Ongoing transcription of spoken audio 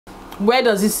Where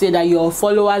does it say that your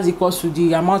followers equals to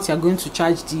the amount you're going to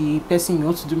charge the person you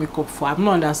want to do makeup for? I'm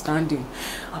not understanding.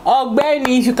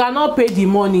 Benny, if you cannot pay the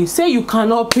money, say you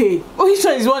cannot pay. Which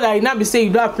one is one that you now be saying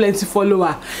you don't have plenty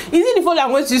follower? Is it the follower I'm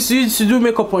going to use to do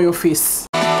makeup on your face?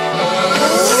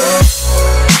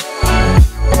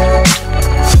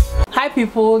 Hi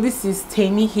people, this is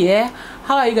Tammy here.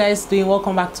 How are you guys doing?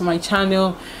 Welcome back to my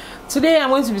channel. Today I'm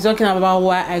going to be talking about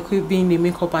why I quit being a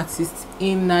makeup artist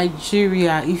in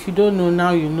Nigeria. If you don't know,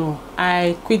 now you know.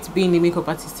 I quit being a makeup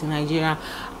artist in Nigeria.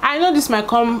 I know this might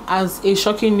come as a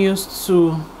shocking news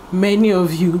to many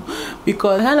of you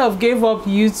because I kind of gave up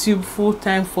YouTube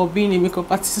full-time for being a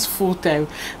makeup artist full-time.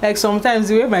 Like sometimes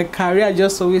the way my career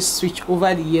just always switch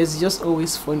over the years is just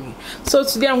always funny. So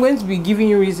today I'm going to be giving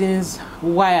you reasons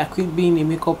why I quit being a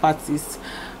makeup artist.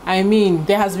 I mean,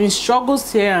 there has been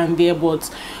struggles here and there, but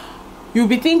you'll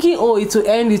be thinking, oh, it will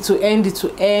end, it will end, it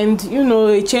will end, you know,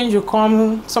 a change will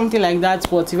come, something like that,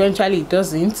 but eventually it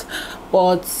doesn't.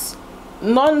 But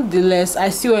nonetheless, I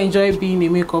still enjoy being a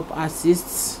makeup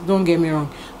artist, don't get me wrong.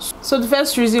 So the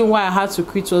first reason why I had to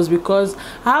quit was because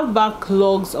I have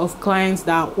backlogs of clients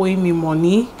that are owing me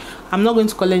money. I'm not going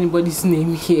to call anybody's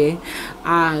name here,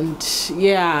 and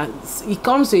yeah, it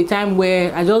comes to a time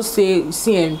where I just say,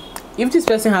 see, if this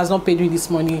person has not paid me this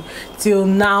money till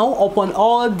now, upon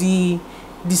all the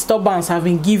disturbance have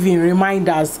been given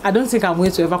reminders, I don't think I'm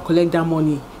going to ever collect that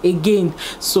money again.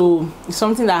 So it's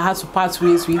something that I had to part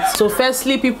ways with. So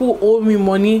firstly, people owe me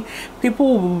money,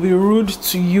 people will be rude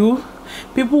to you,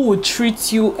 people will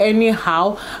treat you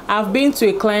anyhow. I've been to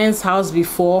a client's house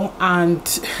before, and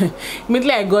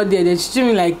immediately I got there, they treated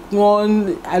me like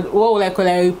one, what would I call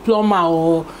it, a plumber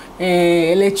or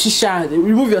electrician.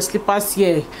 Remove your slippers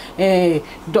here.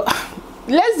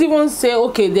 Let's even say,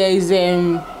 okay, there is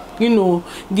you know,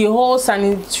 the whole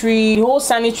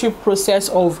sanitary process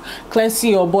of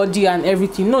cleansing your body and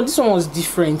everything. No, this one was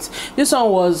different. This one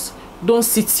was, don't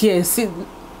sit here, sit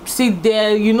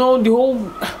there, you know, the whole.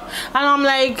 And I'm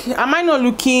like, am I not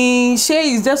looking?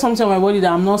 Shay, is there something on my body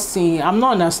that I'm not seeing? I'm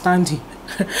not understanding.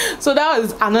 So that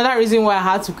was another reason why I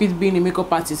had to quit being a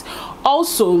makeup artist.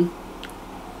 Also,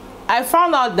 I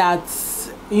found out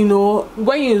that, you know,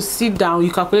 when you sit down, you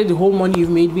calculate the whole money you've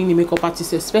made being a makeup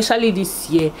artist, especially this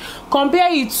year, compare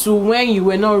it to when you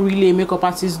were not really a makeup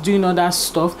artist doing other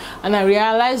stuff. And I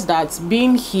realized that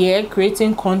being here,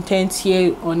 creating content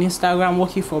here on Instagram,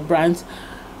 working for brands,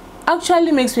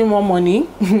 actually makes me more money.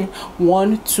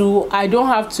 One, two, I don't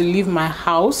have to leave my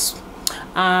house,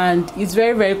 and it's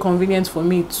very, very convenient for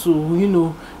me to, you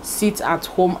know, sit at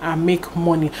home and make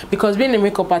money. Because being a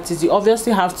makeup artist, you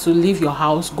obviously have to leave your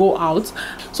house, go out.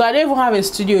 So I don't even have a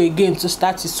studio again to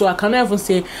start it, so I cannot even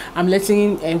say I'm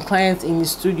letting clients in the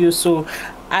studio. So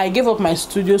I gave up my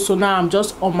studio, so now I'm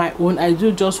just on my own. I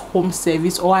do just home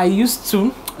service, or I used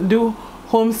to do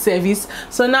home service.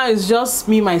 So now it's just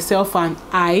me, myself, and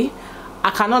I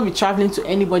cannot be traveling to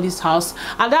anybody's house.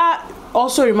 And that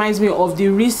also reminds me of the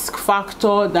risk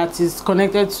factor that is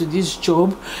connected to this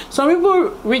job. Some people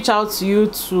reach out to you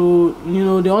to, you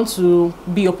know, they want to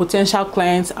be your potential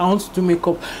clients, I want to do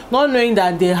makeup, not knowing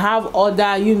that they have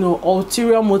other, you know,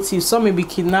 ulterior motives. Some may be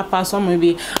kidnappers, some may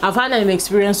be. I've had an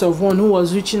experience of one who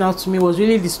was reaching out to me, was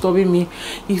really disturbing me.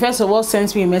 He first of all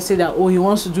sent me a message that, oh, he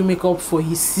wants to do makeup for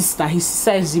his sister. His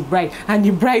sister is the bride, and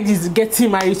the bride is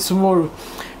getting married tomorrow.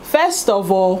 First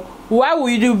of all, why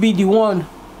would you be the one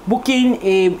booking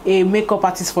a makeup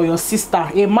artist for your sister?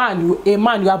 A man,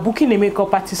 you are booking a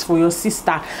makeup artist for your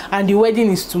sister, and the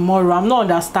wedding is tomorrow. I'm not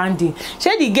understanding.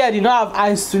 She, the girl did not have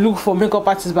eyes to look for makeup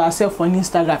artists by herself on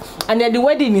Instagram, and then the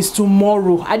wedding is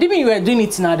tomorrow. I didn't mean you were doing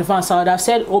it in advance. I would have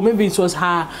said, oh, maybe it was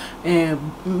her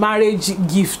marriage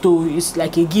gift, or it's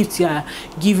like a gift you're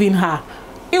giving her.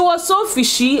 It was so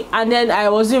fishy, and then I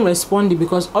wasn't responding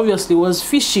because obviously it was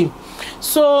fishy.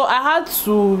 So I had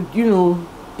to, you know,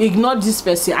 ignore this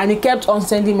person, and he kept on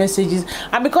sending messages.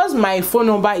 And because my phone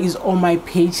number is on my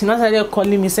page, he now started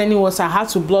calling me, sending WhatsApp. I had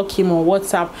to block him on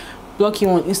WhatsApp, block him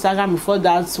on Instagram before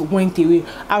that went away.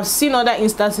 I've seen other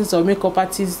instances of makeup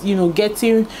artists, you know,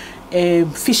 getting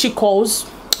fishy calls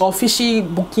or fishy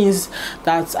bookings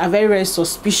that are very, very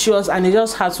suspicious, and they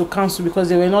just had to cancel because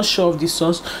they were not sure of the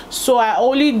source. So I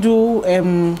only do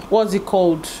what's it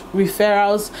called,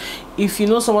 referrals. If you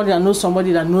know somebody that knows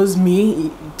somebody that knows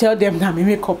me, tell them that I'm a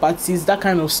makeup artist, that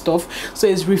kind of stuff. So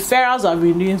it's referrals I've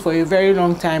been doing for a very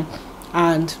long time,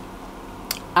 and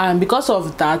because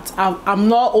of that, I'm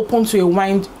not open to a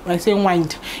wide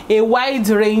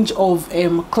range of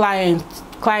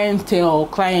clientele or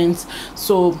clients.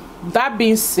 So that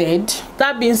being said,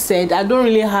 I don't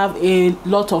really have a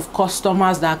lot of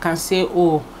customers that can say,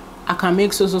 oh, I can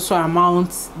make so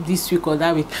amount this week or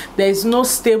that week. There is no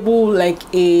stable, like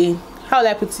a, how do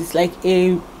I put it, like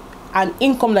an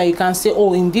income that you can say,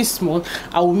 oh, in this month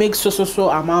I will make so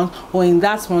amount, or in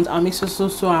that month I'll make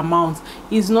so amount.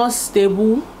 It's not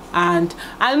stable. And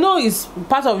I know it's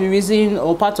part of the reason,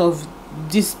 or part of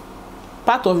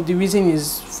the reason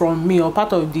is from me, or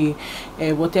part of the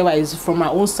whatever is from my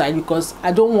own side, because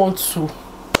I don't want to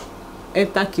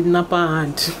enter kidnapper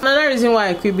hand. Another reason why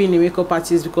I quit being a makeup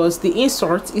artist is because the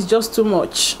insult is just too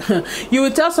much. You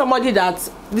will tell somebody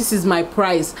that this is my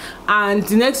price, and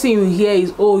the next thing you hear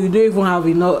is, oh, you don't even have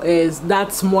enough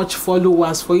that much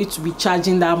followers for you to be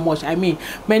charging that much. I mean,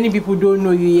 many people don't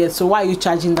know you yet, so why are you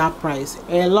charging that price?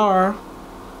 Hello,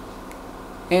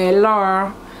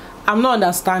 I'm not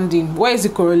understanding. Where is the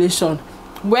correlation?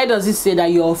 Where does it say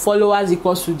that your followers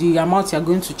equals to the amount you're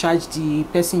going to charge the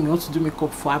person you want to do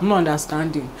makeup for? I'm not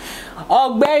understanding.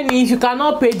 Oh, Benny, if you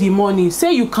cannot pay the money,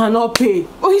 say you cannot pay.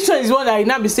 Which one is one that you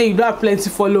now be saying you don't have plenty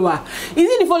follower? Is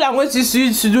it the follower I'm going to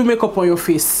use to do makeup on your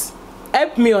face?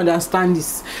 Help me understand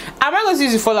this. Am I going to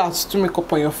use the followers to do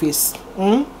makeup on your face?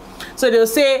 So they'll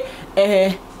say,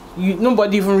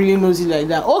 nobody even really knows it like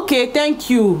that. Okay, thank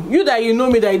you. You that you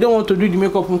know me that you don't want to do the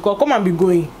makeup, come and be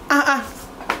going.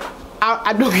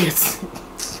 I don't get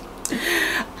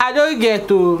I don't get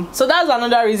to. So that's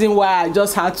another reason why I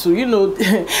just had to, you know,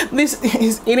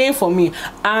 it ain't for me.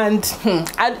 And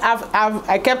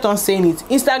I kept on saying it.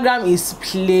 Instagram is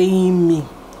playing me.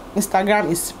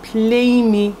 Instagram is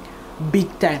playing me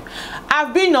big time.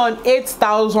 I've been on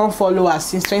 8,000 followers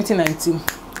since 2019,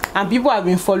 and people have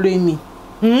been following me.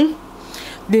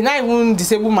 They not even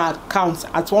disabled my account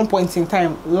at one point in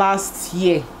time last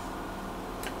year.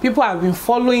 People have been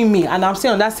following me, and I'm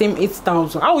still on that same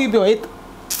 8,000. How will you be on 8?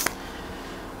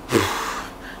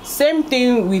 Same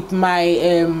thing with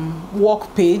my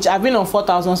work page. I've been on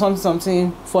 4,000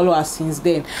 something followers since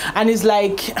then, and it's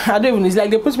like, I don't even, it's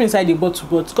like they put me inside the bottle,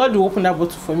 but God will open that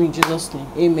bottle for me in Jesus' name.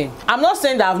 Amen. I'm not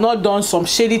saying that I've not done some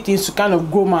shady things to kind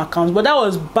of grow my account, but that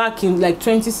was back in like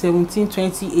 2017,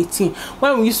 2018,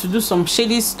 when we used to do some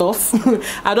shady stuff.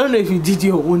 I don't know if you did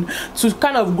your own, to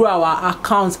kind of grow our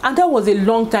accounts, and that was a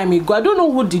long time ago. I don't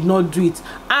know who did not do it,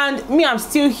 and me, I'm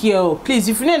still here. Please,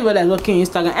 if you know anybody that's working on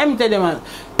Instagram, let me tell them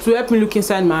to help me look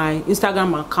inside my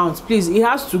Instagram account. Please, it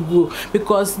has to grow,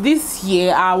 because this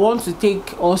year I want to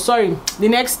take, or sorry, the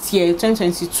next year,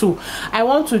 2022, I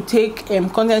want to take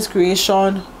content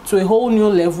creation to a whole new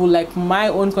level, like my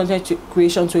own content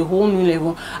creation to a whole new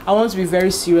level. I want to be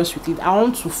very serious with it. I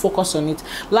want to focus on it.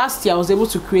 Last year I was able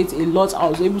to create a lot. I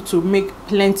was able to make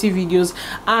plenty videos,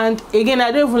 and again,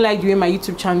 I don't even like the way my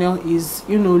YouTube channel is,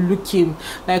 you know, looking.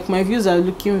 Like my views are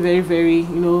looking very, very,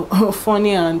 you know,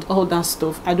 funny and all that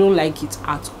stuff. I don't like it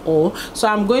at all, so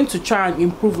I'm going to try and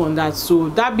improve on that. So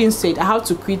that being said, I have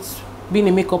to quit being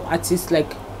a makeup artist,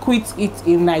 like quit it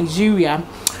in Nigeria,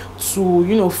 to,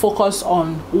 you know, focus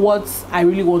on what I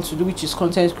really want to do, which is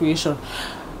content creation.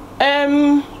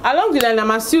 Along the line, I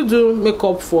must still do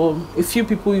makeup for a few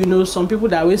people, you know, some people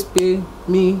that always pay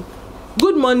me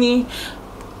good money.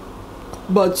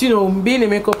 But you know, being a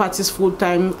makeup artist full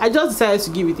time, I just decided to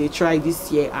give it a try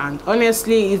this year, and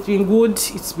honestly, it's been good,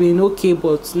 it's been okay.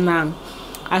 But now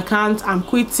I can't, I'm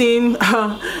quitting.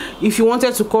 If you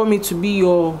wanted to call me to be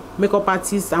your makeup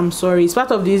artist, I'm sorry. It's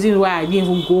part of the reason why I didn't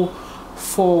even go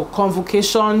for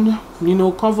convocation, you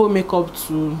know, convo makeup,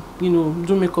 to, you know,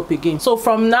 do makeup again. So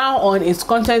from now on, it's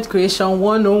content creation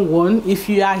 101. If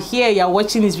you are here, you're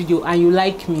watching this video and you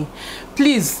like me,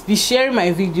 please be sharing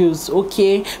my videos,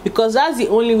 okay? Because that's the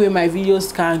only way my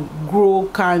videos can grow,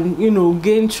 can, you know,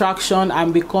 gain traction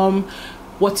and become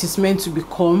what it's meant to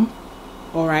become.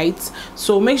 All right,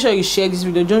 so make sure you share this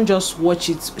video. Don't just watch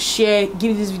it, share,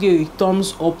 give this video a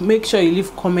thumbs up. Make sure you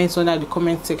leave comments under the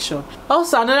comment section.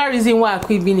 Also, another reason why I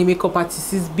quit being a makeup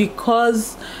artist is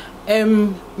because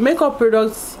makeup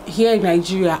products here in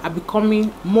Nigeria are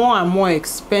becoming more and more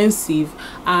expensive,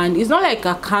 and it's not like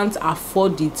I can't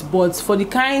afford it, but for the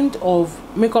kind of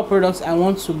makeup products I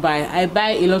want to buy, I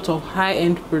buy a lot of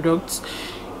high-end products.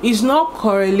 It's not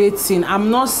correlating. I'm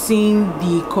not seeing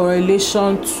the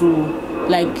correlation to,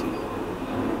 like,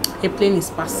 a plane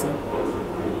is passing.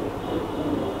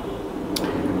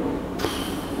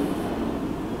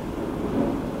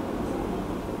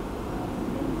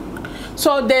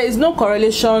 So there is no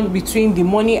correlation between the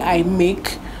money I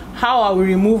make, how I will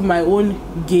remove my own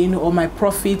gain or my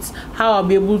profits, how I'll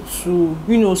be able to,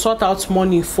 you know, sort out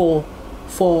money for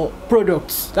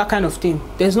products, that kind of thing.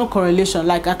 There's no correlation.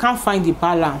 Like, I can't find the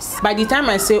balance. By the time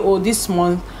I say, oh, this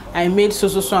month I made so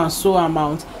and so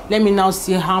amount. Let me now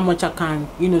see how much I can,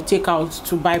 you know, take out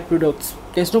to buy products.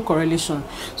 There's no correlation.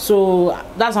 So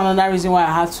that's another reason why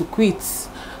I had to quit.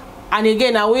 And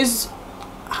again, I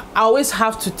always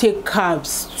have to take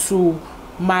cabs to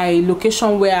my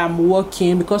location where I'm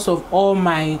working because of all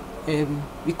my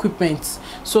equipment.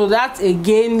 So that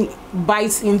again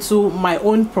bites into my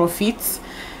own profit.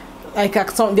 Like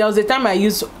there was a time I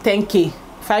used 10k,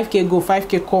 5k go,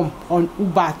 5k come on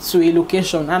Uber to a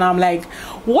location, and I'm like,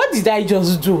 what did I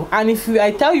just do? And if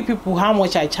I tell you people how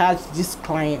much I charge these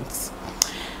clients,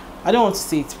 I don't want to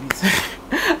say it, please.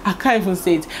 I can't even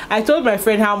say it. I told my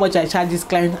friend how much I charge this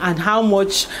client and how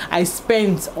much I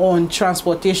spent on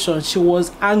transportation. She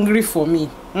was angry for me.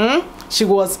 She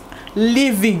was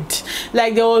livid.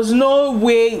 Like there was no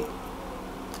way.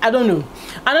 I don't know.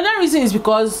 Another reason is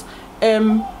because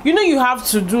you know, you have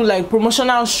to do like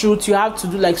promotional shoots, you have to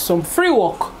do like some free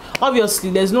work. Obviously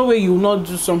there's no way you will not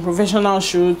do some professional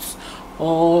shoots,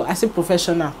 or I say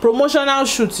professional, promotional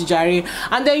shoots, Jare.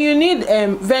 And then you need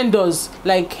vendors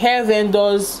like hair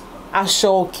vendors,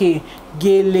 ashoke,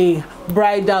 gele,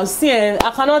 bridal. See,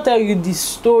 I cannot tell you the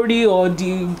story or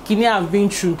the kini I've been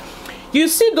through. You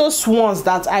see those ones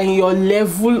that are in your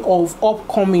level of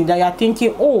upcoming, that you're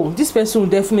thinking, oh, this person will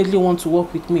definitely want to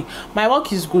work with me. My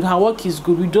work is good, her work is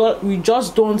good. We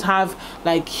just don't have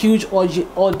like huge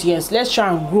audience. Let's try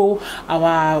and grow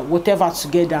our whatever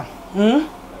together.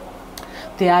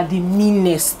 They are the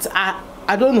meanest.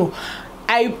 I don't know.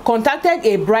 I contacted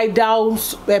a bridal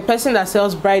person that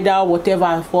sells bridal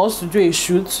whatever for us to do a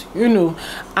shoot, you know,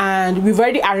 and we've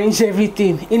already arranged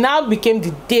everything. It now became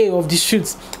the day of the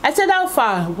shoot. I said, how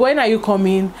far? When are you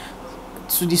coming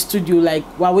to the studio? Like,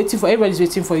 we're waiting for, everybody's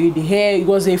waiting for you. The hair, it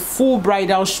was a full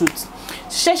bridal shoot.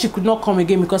 She said she could not come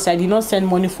again because I did not send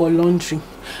money for laundry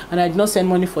and I did not send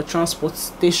money for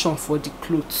transportation for the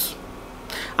clothes.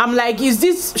 I'm like, is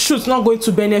this shoot not going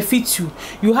to benefit you?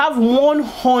 You have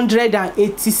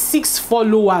 186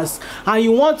 followers and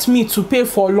you want me to pay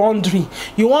for laundry,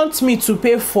 you want me to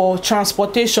pay for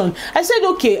transportation. I said,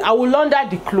 okay, I will launder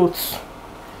the clothes,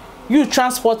 you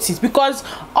transport it, because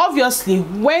obviously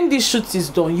when this shoot is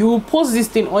done, you will post this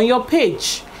thing on your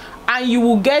page and you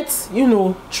will get, you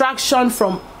know, traction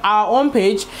from our own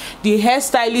page, the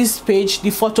hairstylist page,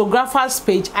 the photographer's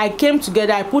page. I came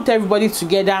together, I put everybody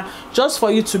together just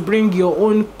for you to bring your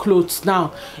own clothes.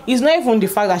 Now, it's not even the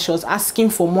fact that she was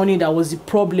asking for money that was the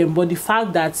problem, but the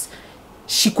fact that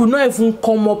she could not even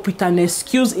come up with an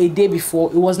excuse a day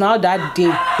before. It was now that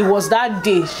day. It was that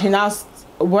day. She now,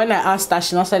 when I asked her,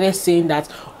 she now started saying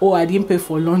that, oh, I didn't pay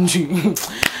for laundry.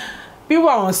 People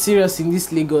are unserious in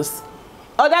this Lagos.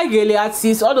 Other gele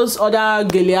artists, all those other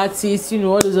gele artists, you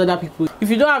know, all those other people, if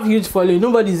you don't have huge following,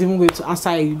 nobody's even going to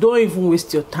answer you. Don't even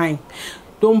waste your time.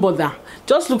 Don't bother.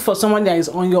 Just look for someone that is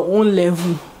on your own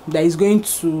level, that is going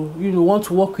to, you know, want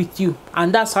to work with you,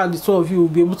 and that's how the two of you will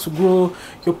be able to grow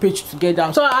your page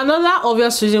together. So another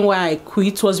obvious reason why I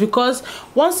quit was because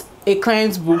once a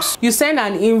client books, you send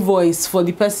an invoice for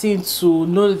the person to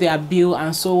know their bill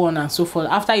and so on and so forth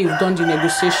after you've done the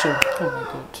negotiation. Oh my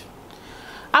God.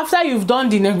 After you've done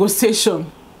the negotiation,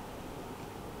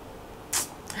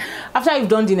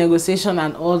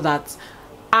 and all that,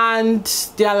 and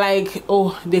they're like,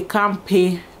 oh, they can't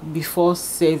pay before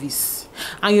service,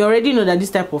 and you already know that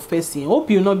this type of person, hope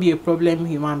you'll not be a problem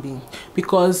human being,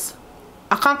 because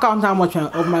I can't count how much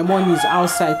of my money is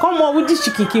outside. Come on with this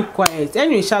chicken, keep quiet.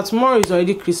 Anyway, tomorrow is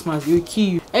already Christmas, you'll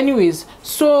kill you. Anyways,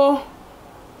 so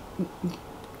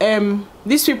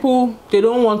these people, they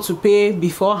don't want to pay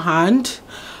beforehand,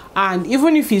 and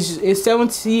even if it's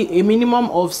a minimum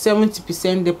of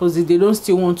 70% deposit, they don't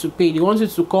still want to pay. They want you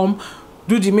to come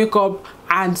do the makeup,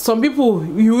 and some people,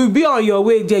 you will be on your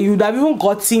way there, you would have even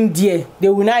gotten there, they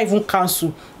will not even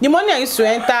cancel. The money I used to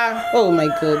enter, oh my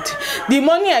God, the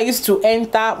money I used to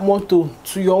enter motor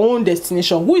to your own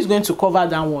destination, who is going to cover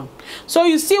that one? So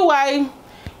you see why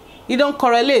you don't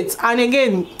correlate. And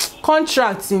again,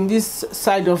 contracts in this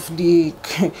side of the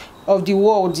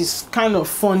world is kind of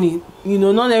funny, you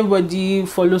know. Not everybody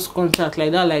follows contract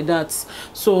like that.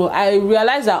 So I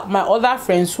realized that my other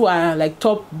friends who are like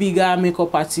top bigger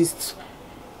makeup artists,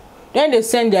 when they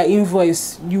send their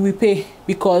invoice, you will pay,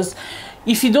 because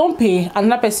if you don't pay,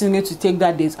 another person is going to take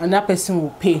that date, another person will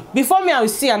pay. Before me, I will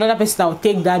see another person that will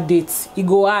take that date. It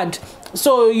go hard.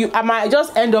 So I might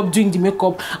just end up doing the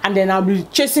makeup, and then I'll be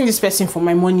chasing this person for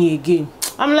my money again.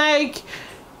 I'm like,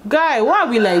 guy, why are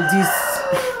we like this?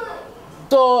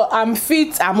 So I'm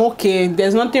fit, I'm okay.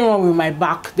 There's nothing wrong with my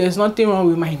back, there's nothing wrong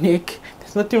with my neck, there's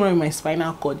There's nothing wrong with my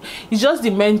spinal cord. It's just the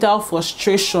mental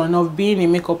frustration of being a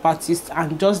makeup artist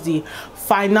and just the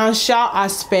financial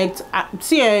aspect.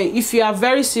 See, if you are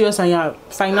very serious and you are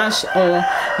financial,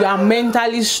 you are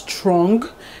mentally strong,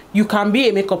 you can be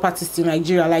a makeup artist in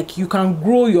Nigeria. Like, you can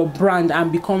grow your brand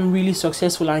and become really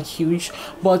successful and huge.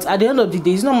 But at the end of the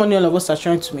day, it's not money all of us are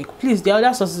trying to make. Please, there are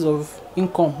other sources of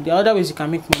income. There are other ways you can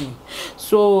make money.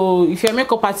 So if you're a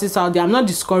makeup artist out there, I'm not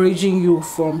discouraging you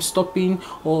from stopping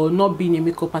or not being a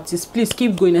makeup artist. Please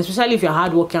keep going, especially if you're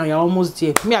hardworking and you're almost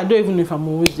there. Me, I don't even know if I'm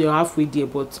always there or halfway there,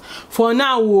 but for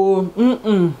now,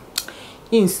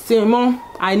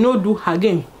 I know do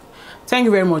again. Thank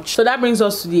you very much. So that brings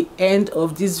us to the end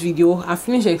of this video. I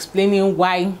finished explaining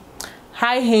why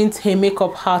I ain't a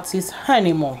makeup artist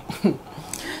anymore.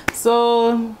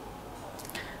 So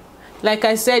like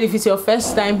I said, if it's your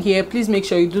first time here, please make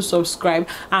sure you do subscribe.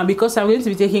 And because I'm going to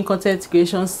be taking content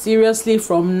creation seriously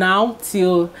from now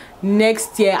till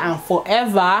next year and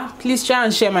forever, please try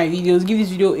and share my videos. Give this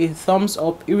video a thumbs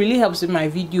up. It really helps with my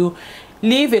video.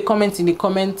 Leave a comment in the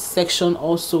comment section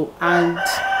also. And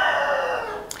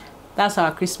that's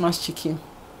our Christmas chicken.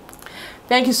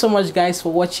 Thank you so much, guys,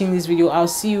 for watching this video. I'll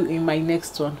see you in my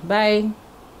next one. Bye.